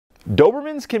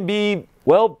Dobermans can be,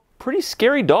 well, pretty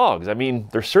scary dogs. I mean,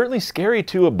 they're certainly scary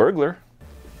to a burglar.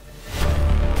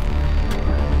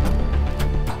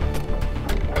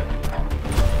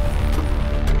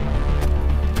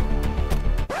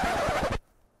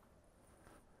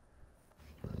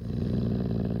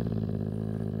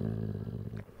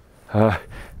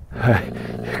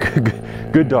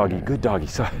 Good doggy, good doggy.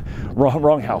 So,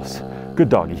 wrong house. Good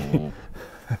doggy.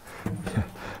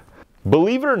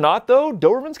 Believe it or not though,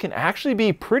 Dobermans can actually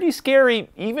be pretty scary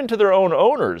even to their own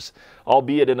owners,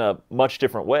 albeit in a much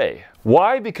different way.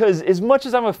 Why? Because as much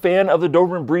as I'm a fan of the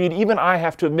Doberman breed, even I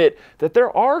have to admit that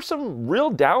there are some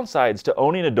real downsides to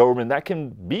owning a Doberman that can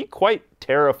be quite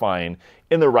terrifying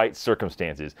in the right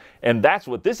circumstances. And that's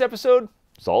what this episode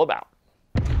is all about.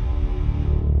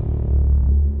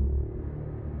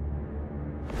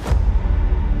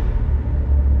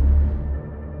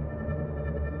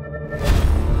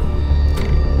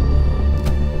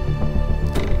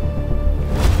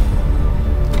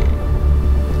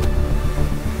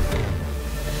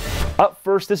 Up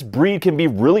first, this breed can be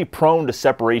really prone to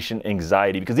separation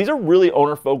anxiety because these are really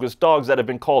owner-focused dogs that have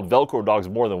been called Velcro dogs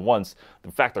more than once. In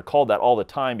fact, they're called that all the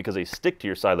time because they stick to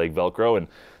your side like Velcro, and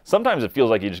sometimes it feels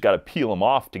like you just got to peel them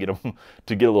off to get them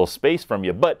to get a little space from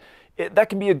you. But that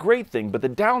can be a great thing. But the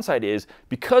downside is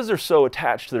because they're so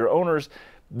attached to their owners,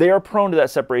 they are prone to that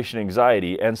separation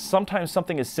anxiety, and sometimes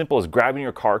something as simple as grabbing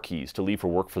your car keys to leave for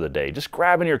work for the day. Just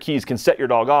grabbing your keys can set your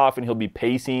dog off, and he'll be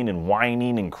pacing and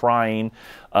whining and crying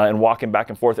and walking back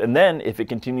and forth. And then if it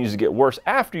continues to get worse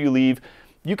after you leave,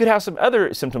 you could have some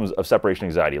other symptoms of separation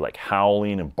anxiety like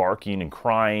howling and barking and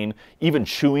crying, even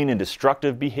chewing and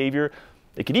destructive behavior.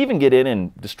 It could even get in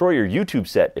and destroy your YouTube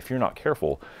set if you're not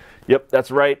careful. Yep, that's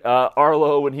right.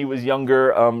 Arlo, when he was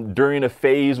younger, during a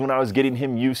phase when I was getting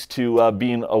him used to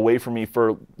being away from me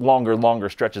for longer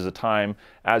stretches of time,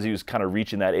 as he was kind of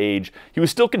reaching that age, he was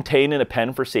still contained in a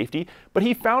pen for safety, but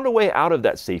he found a way out of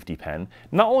that safety pen.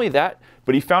 Not only that,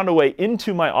 but he found a way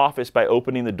into my office by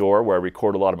opening the door where I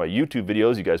record a lot of my YouTube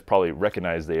videos. You guys probably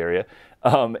recognize the area.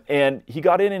 And he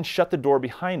got in and shut the door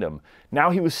behind him. Now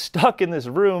he was stuck in this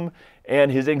room,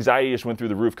 and his anxiety just went through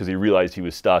the roof because he realized he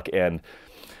was stuck, and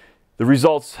the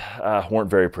results weren't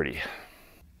very pretty.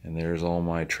 And there's all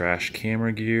my trash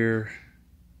camera gear,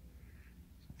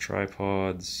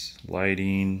 tripods,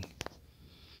 lighting.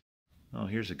 Oh,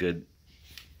 here's a good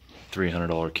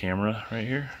 $300 camera right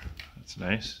here. That's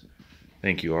nice.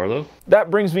 Thank you, Arlo.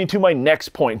 That brings me to my next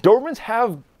point. Dobermans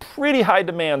have pretty high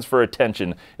demands for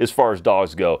attention as far as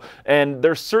dogs go. And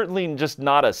they're certainly just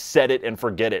not a set it and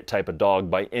forget it type of dog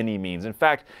by any means. In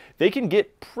fact, they can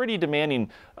get pretty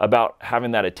demanding about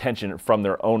having that attention from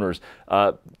their owners.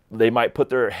 They might put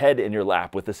their head in your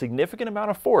lap with a significant amount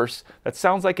of force. That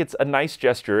sounds like it's a nice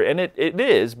gesture, and it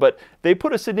is, but they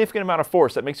put a significant amount of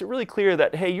force that makes it really clear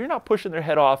that, hey, you're not pushing their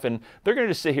head off, and they're gonna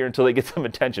just sit here until they get some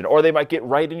attention. Or they might get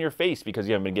right in your face because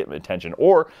you haven't been getting attention,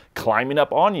 or climbing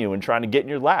up on you and trying to get in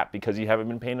your lap because you haven't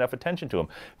been paying enough attention to them.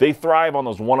 They thrive on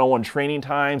those one-on-one training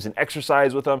times and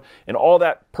exercise with them, and all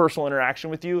that personal interaction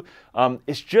with you.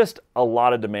 It's just a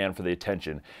lot of demand for the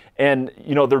attention. And,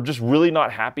 you know, they're just really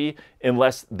not happy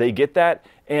unless they get that.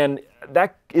 And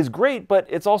that is great, but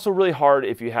it's also really hard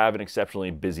if you have an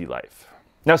exceptionally busy life.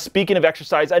 Now, speaking of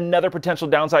exercise, another potential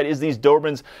downside is these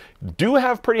Dobermans do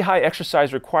have pretty high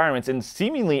exercise requirements and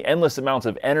seemingly endless amounts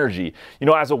of energy. You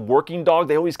know, as a working dog,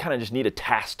 they always kind of just need a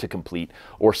task to complete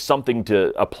or something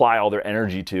to apply all their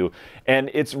energy to.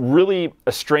 And it's really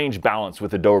a strange balance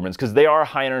with the Dobermans because they are a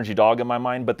high energy dog in my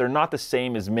mind, but they're not the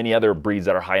same as many other breeds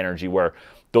that are high energy, where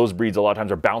those breeds a lot of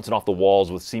times are bouncing off the walls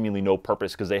with seemingly no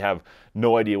purpose because they have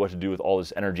no idea what to do with all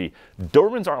this energy.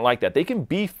 Dobermans aren't like that. They can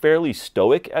be fairly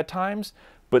stoic at times,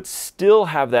 but still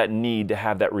have that need to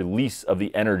have that release of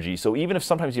the energy. So even if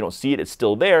sometimes you don't see it, it's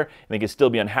still there, and they can still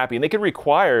be unhappy. And they can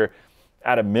require,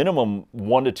 at a minimum,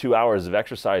 1 to 2 hours of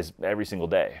exercise every single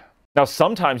day. Now,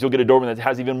 sometimes you'll get a Doberman that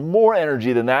has even more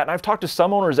energy than that. And I've talked to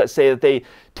some owners that say that they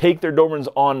take their Dobermans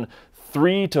on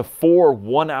 3 to 4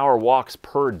 one-hour walks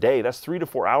per day. That's 3 to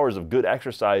 4 hours of good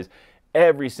exercise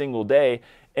every single day.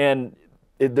 And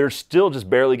they're still just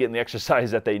barely getting the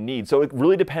exercise that they need. So it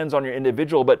really depends on your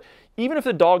individual. But even if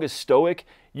the dog is stoic,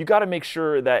 you got to make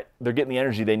sure that they're getting the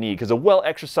energy they need, because a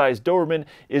well-exercised Doberman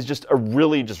is just a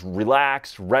really just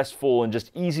relaxed, restful, and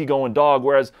just easygoing dog,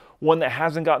 whereas one that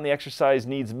hasn't gotten the exercise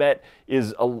needs met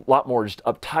is a lot more just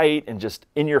uptight and just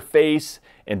in your face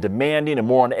and demanding and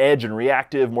more on edge and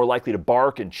reactive, more likely to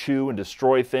bark and chew and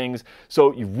destroy things.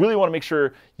 So you really want to make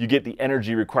sure you get the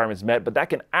energy requirements met, but that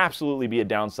can absolutely be a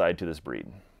downside to this breed.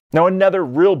 Now, another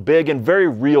real big and very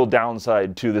real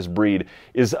downside to this breed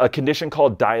is a condition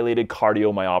called dilated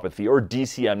cardiomyopathy, or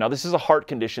DCM. Now, this is a heart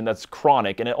condition that's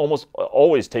chronic, and it almost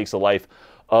always takes the life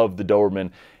of the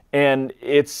Doberman. And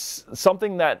it's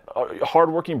something that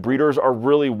hardworking breeders are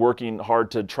really working hard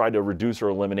to try to reduce or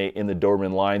eliminate in the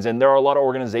Doberman lines. And there are a lot of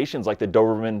organizations like the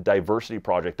Doberman Diversity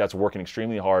Project that's working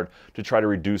extremely hard to try to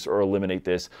reduce or eliminate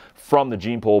this from the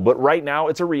gene pool. But right now,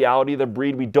 it's a reality of the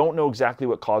breed. We don't know exactly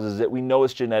what causes it. We know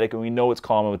it's genetic, and we know it's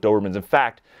common with Dobermans. In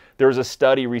fact, there was a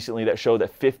study recently that showed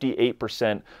that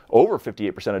 58%, over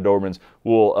 58% of Dobermans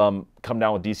will come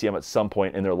down with DCM at some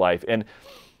point in their life. And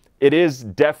it is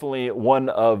definitely one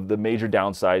of the major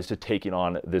downsides to taking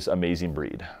on this amazing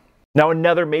breed. Now,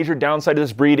 another major downside to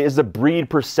this breed is the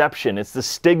breed perception. It's the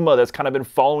stigma that's kind of been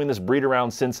following this breed around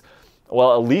since,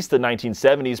 well, at least the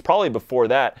 1970s, probably before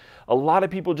that. A lot of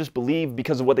people just believe,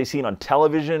 because of what they've seen on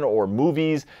television or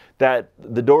movies, that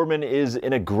the Doberman is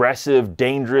an aggressive,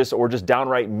 dangerous, or just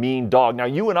downright mean dog. Now,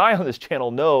 you and I on this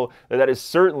channel know that that is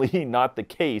certainly not the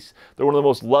case. They're one of the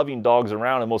most loving dogs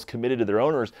around and most committed to their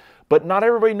owners. But not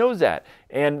everybody knows that,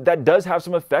 and that does have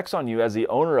some effects on you as the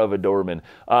owner of a Doberman.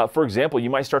 For example, you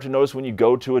might start to notice when you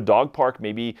go to a dog park,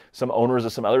 maybe some owners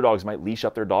of some other dogs might leash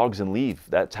up their dogs and leave.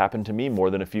 That's happened to me more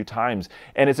than a few times.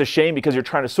 And it's a shame, because you're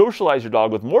trying to socialize your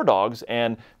dog with more dogs,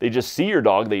 and they just see your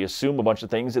dog, they assume a bunch of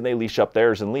things, and they leash up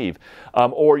theirs and leave.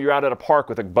 Or you're out at a park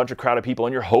with a bunch of crowded people,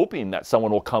 and you're hoping that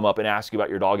someone will come up and ask you about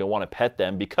your dog and want to pet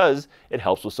them because it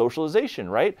helps with socialization,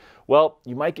 right? Well,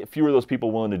 you might get fewer of those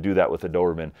people willing to do that with a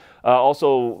Doberman.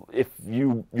 Also, if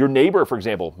your neighbor, for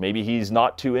example, maybe he's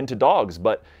not too into dogs,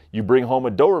 but you bring home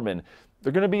a Doberman,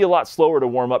 they're going to be a lot slower to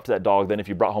warm up to that dog than if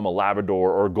you brought home a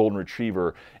Labrador or a Golden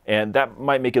Retriever, and that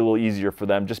might make it a little easier for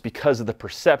them just because of the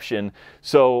perception.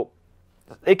 So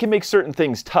it can make certain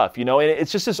things tough, you know, and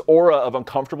it's just this aura of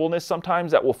uncomfortableness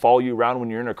sometimes that will follow you around when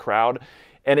you're in a crowd.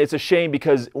 And it's a shame,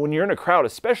 because when you're in a crowd,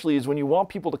 especially, is when you want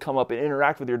people to come up and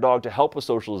interact with your dog to help with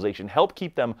socialization, help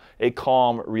keep them a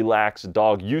calm, relaxed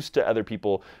dog, used to other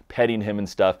people petting him and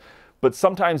stuff. But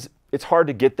sometimes it's hard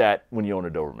to get that when you own a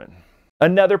Doberman.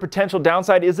 Another potential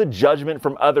downside is a judgment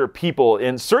from other people.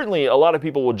 And certainly a lot of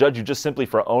people will judge you just simply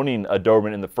for owning a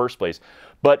Doberman in the first place.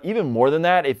 But even more than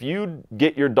that, if you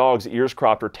get your dog's ears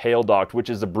cropped or tail docked, which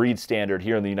is the breed standard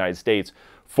here in the United States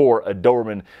for a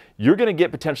Doberman, you're going to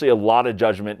get potentially a lot of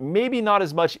judgment. Maybe not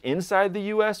as much inside the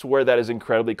US, where that is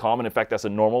incredibly common. In fact, that's a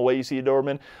normal way you see a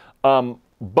Doberman.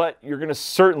 But you're going to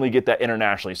certainly get that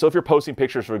internationally. So if you're posting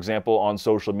pictures, for example, on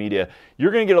social media,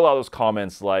 you're going to get a lot of those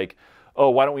comments like, oh,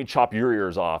 why don't we chop your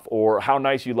ears off? Or how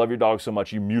nice, you love your dog so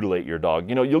much you mutilate your dog.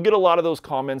 You know, you'll get a lot of those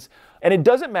comments, and it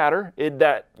doesn't matter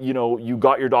that, you know, you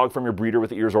got your dog from your breeder with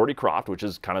the ears already cropped, which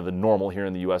is kind of the normal here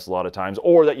in the US a lot of times,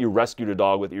 or that you rescued a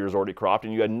dog with ears already cropped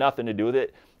and you had nothing to do with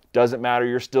it. Doesn't matter.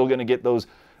 You're still going to get those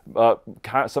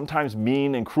sometimes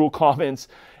mean and cruel comments,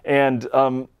 and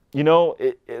you know,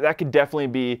 that could definitely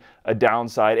be a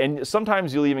downside. And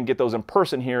sometimes you'll even get those in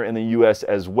person here in the US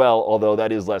as well, although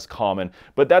that is less common.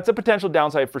 But that's a potential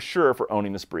downside for sure for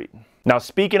owning this breed. Now,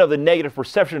 speaking of the negative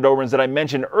perception of Dobermans that I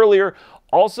mentioned earlier,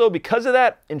 also because of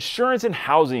that, insurance and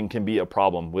housing can be a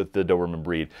problem with the Doberman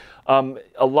breed.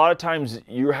 A lot of times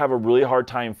you have a really hard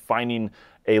time finding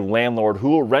a landlord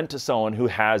who will rent to someone who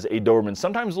has a Doberman.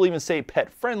 Sometimes they'll even say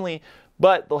pet friendly,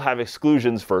 but they'll have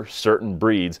exclusions for certain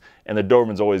breeds, and the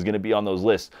Doberman's always going to be on those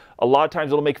lists. A lot of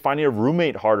times it'll make finding a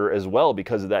roommate harder as well,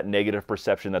 because of that negative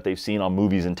perception that they've seen on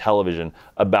movies and television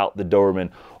about the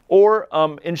Doberman. Or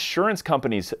insurance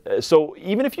companies. So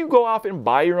even if you go off and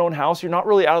buy your own house, you're not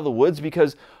really out of the woods,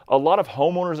 because a lot of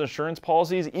homeowners insurance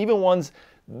policies, even ones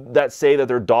that say that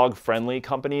they're dog-friendly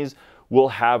companies, will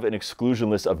have an exclusion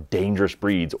list of dangerous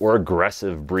breeds or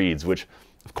aggressive breeds, which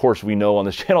of course we know on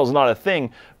this channel is not a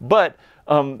thing, but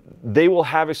they will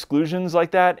have exclusions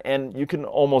like that, and you can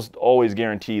almost always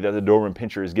guarantee that the Doberman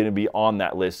Pinscher is going to be on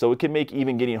that list. So it can make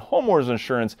even getting homeowners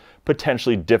insurance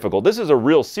potentially difficult. This is a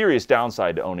real serious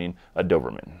downside to owning a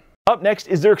Doberman. Up next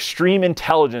is their extreme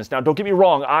intelligence. Now, don't get me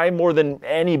wrong, I more than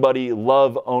anybody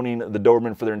love owning the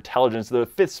Doberman for their intelligence. They're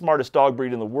the 5th smartest dog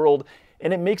breed in the world,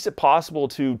 and it makes it possible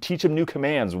to teach them new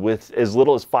commands with as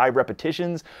little as 5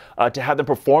 repetitions, to have them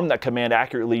perform that command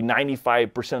accurately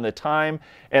 95% of the time.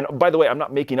 And by the way, I'm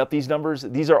not making up these numbers.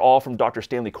 These are all from Dr.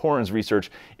 Stanley Coren's research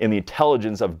in the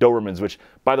intelligence of Dobermans, which,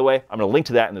 by the way, I'm going to link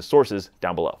to that in the sources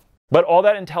down below. But all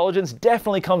that intelligence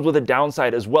definitely comes with a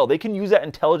downside as well. They can use that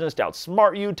intelligence to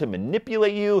outsmart you, to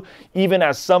manipulate you, even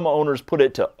as some owners put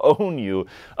it, to own you.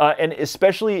 And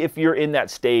especially if you're in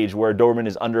that stage where a Doberman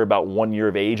is under about 1 year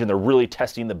of age and they're really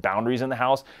testing the boundaries in the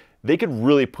house, they could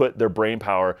really put their brain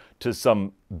power to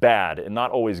some bad and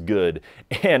not always good.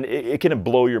 And it can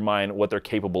blow your mind what they're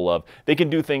capable of. They can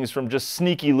do things from just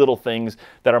sneaky little things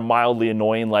that are mildly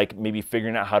annoying, like maybe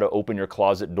figuring out how to open your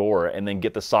closet door and then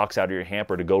get the socks out of your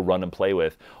hamper to go run and play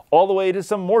with, all the way to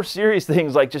some more serious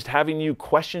things like just having you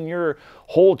question your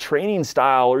whole training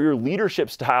style or your leadership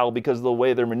style because of the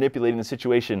way they're manipulating the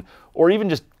situation, or even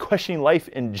just questioning life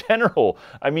in general.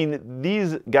 I mean,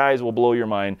 these guys will blow your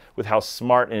mind with how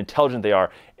smart and intelligent they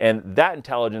are, and that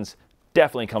intelligence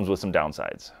definitely comes with some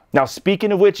downsides. Now,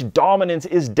 speaking of which, dominance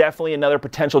is definitely another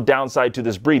potential downside to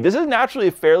this breed. This is naturally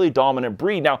a fairly dominant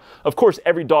breed. Now, of course,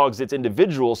 every dog's its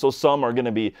individual, so some are going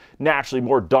to be naturally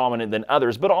more dominant than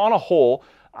others, but on a whole,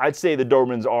 I'd say the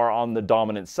Dobermans are on the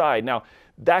dominant side. Now,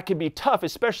 that can be tough,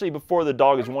 especially before the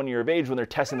dog is 1 year of age, when they're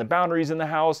testing the boundaries in the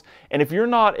house. And if you're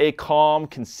not a calm,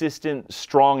 consistent,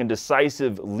 strong, and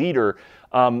decisive leader,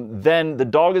 then the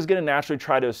dog is going to naturally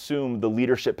try to assume the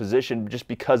leadership position just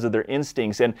because of their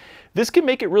instincts. And this can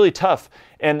make it really tough.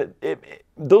 And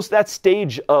that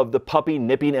stage of the puppy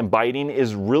nipping and biting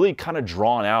is really kind of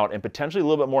drawn out and potentially a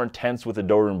little bit more intense with the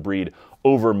Doberman breed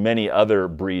over many other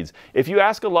breeds. If you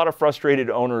ask a lot of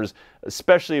frustrated owners,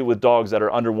 especially with dogs that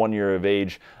are under 1 year of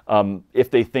age,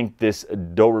 if they think this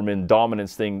Doberman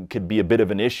dominance thing could be a bit of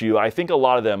an issue, I think a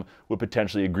lot of them would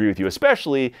potentially agree with you,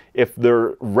 especially if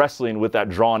they're wrestling with that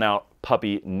drawn out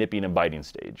puppy nipping and biting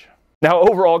stage. Now,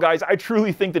 overall, guys, I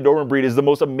truly think the Doberman breed is the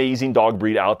most amazing dog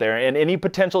breed out there, and any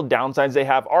potential downsides they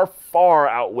have are far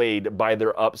outweighed by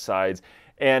their upsides.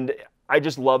 And I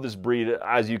just love this breed,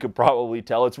 as you could probably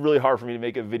tell. It's really hard for me to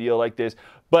make a video like this,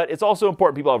 but it's also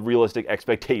important people have realistic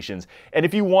expectations. And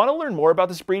if you want to learn more about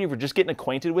this breed, if you're just getting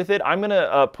acquainted with it, I'm going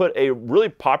to put a really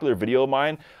popular video of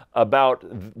mine about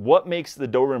what makes the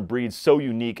Doberman breed so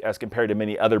unique as compared to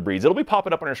many other breeds. It'll be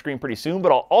popping up on our screen pretty soon,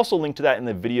 but I'll also link to that in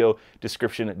the video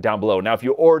description down below. Now, if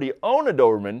you already own a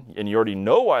Doberman and you already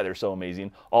know why they're so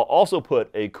amazing, I'll also put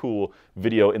a cool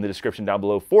video in the description down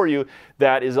below for you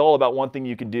that is all about one thing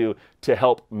you can do to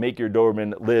help make your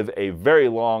Doberman live a very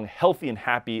long, healthy, and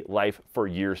happy life for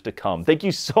years to come. Thank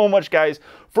you so much, guys,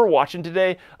 for watching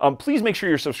today. Please make sure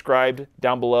you're subscribed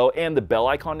down below, and the bell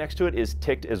icon next to it is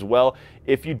ticked as well.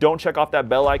 If you don't check off that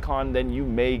bell icon, then you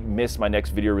may miss my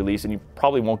next video release, and you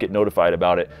probably won't get notified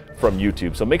about it from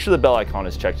YouTube. So make sure the bell icon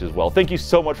is checked as well. Thank you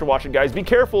so much for watching, guys. Be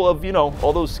careful of, you know,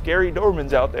 all those scary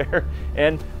Dobermans out there.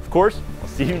 And of course, I'll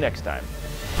see you next time.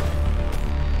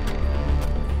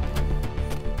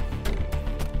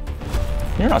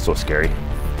 You're not so scary.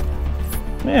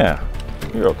 Yeah,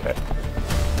 you're okay.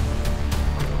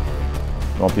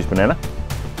 You want a piece of banana?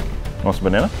 You want some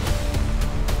banana?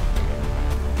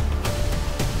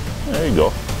 There you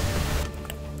go.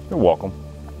 You're welcome.